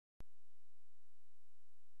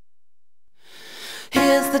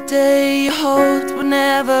says the day you hoped would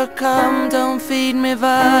never come. Don't feed me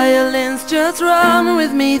violins, just run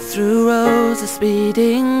with me through rows of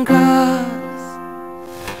speeding cars.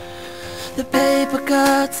 The paper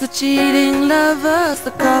cuts, the cheating lovers,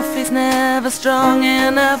 the coffee's never strong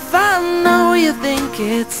enough. I know you think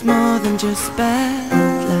it's more than just bad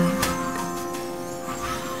luck.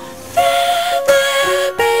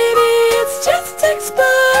 There, baby, it's just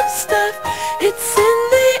textbook stuff. It's in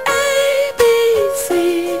the ABC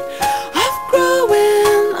of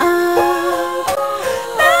growing up.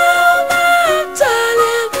 Now, my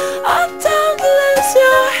darling, oh, don't lose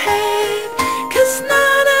your head, 'cause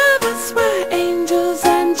none of us were angels,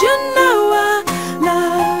 and you know I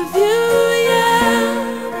love you, yeah.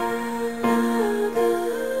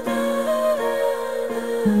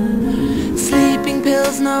 Sleeping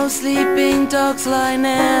pills, no sleeping dogs lie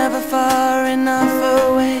never far enough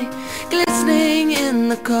away, glistening in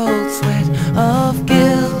the cold sweat of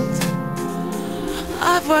guilt.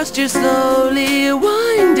 I've watched you slowly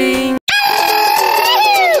winding.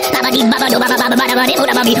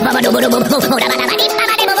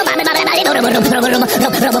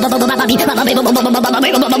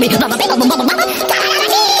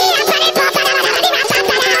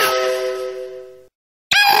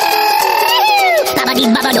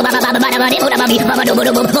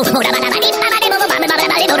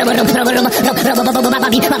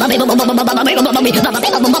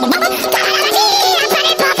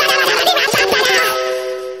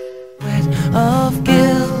 Of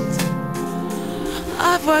guilt.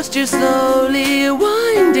 I've watched you slowly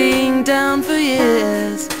winding down for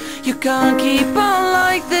years. You can't keep on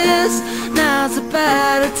like this. Now's a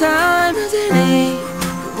better time as any.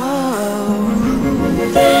 Whoa.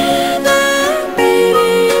 There, baby,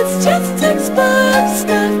 it's just textbook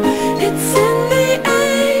stuff. It's in the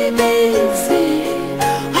ABC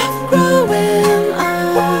of growing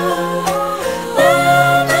up.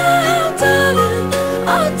 Now, darling,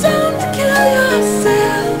 oh, don't kill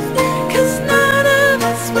yourself, 'cause none of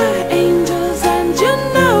us were angels, and you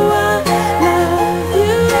know I love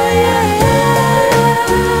you,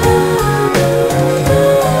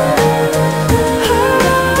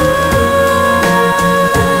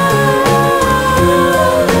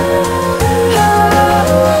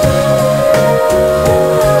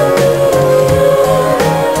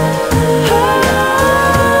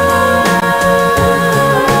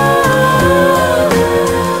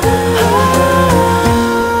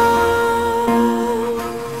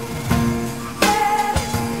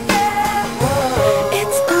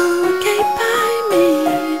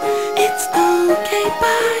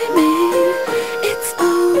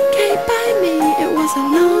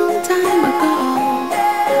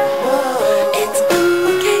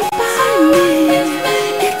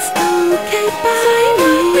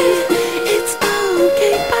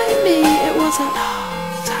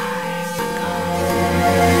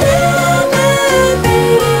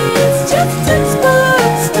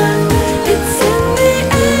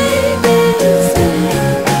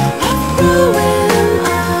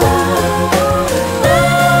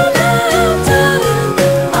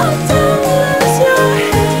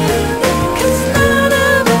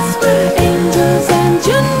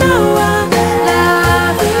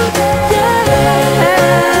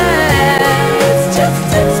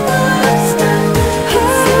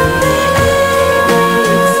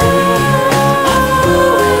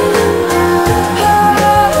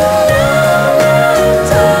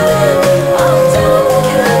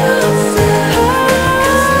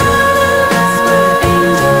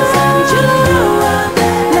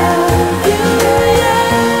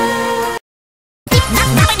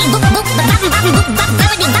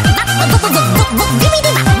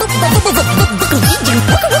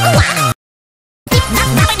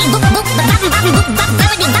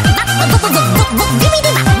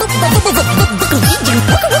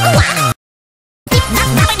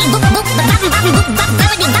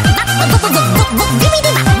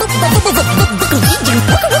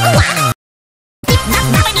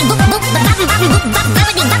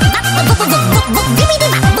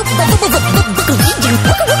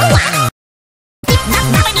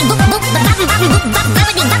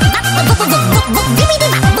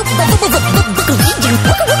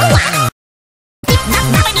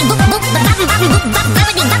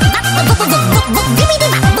 Give me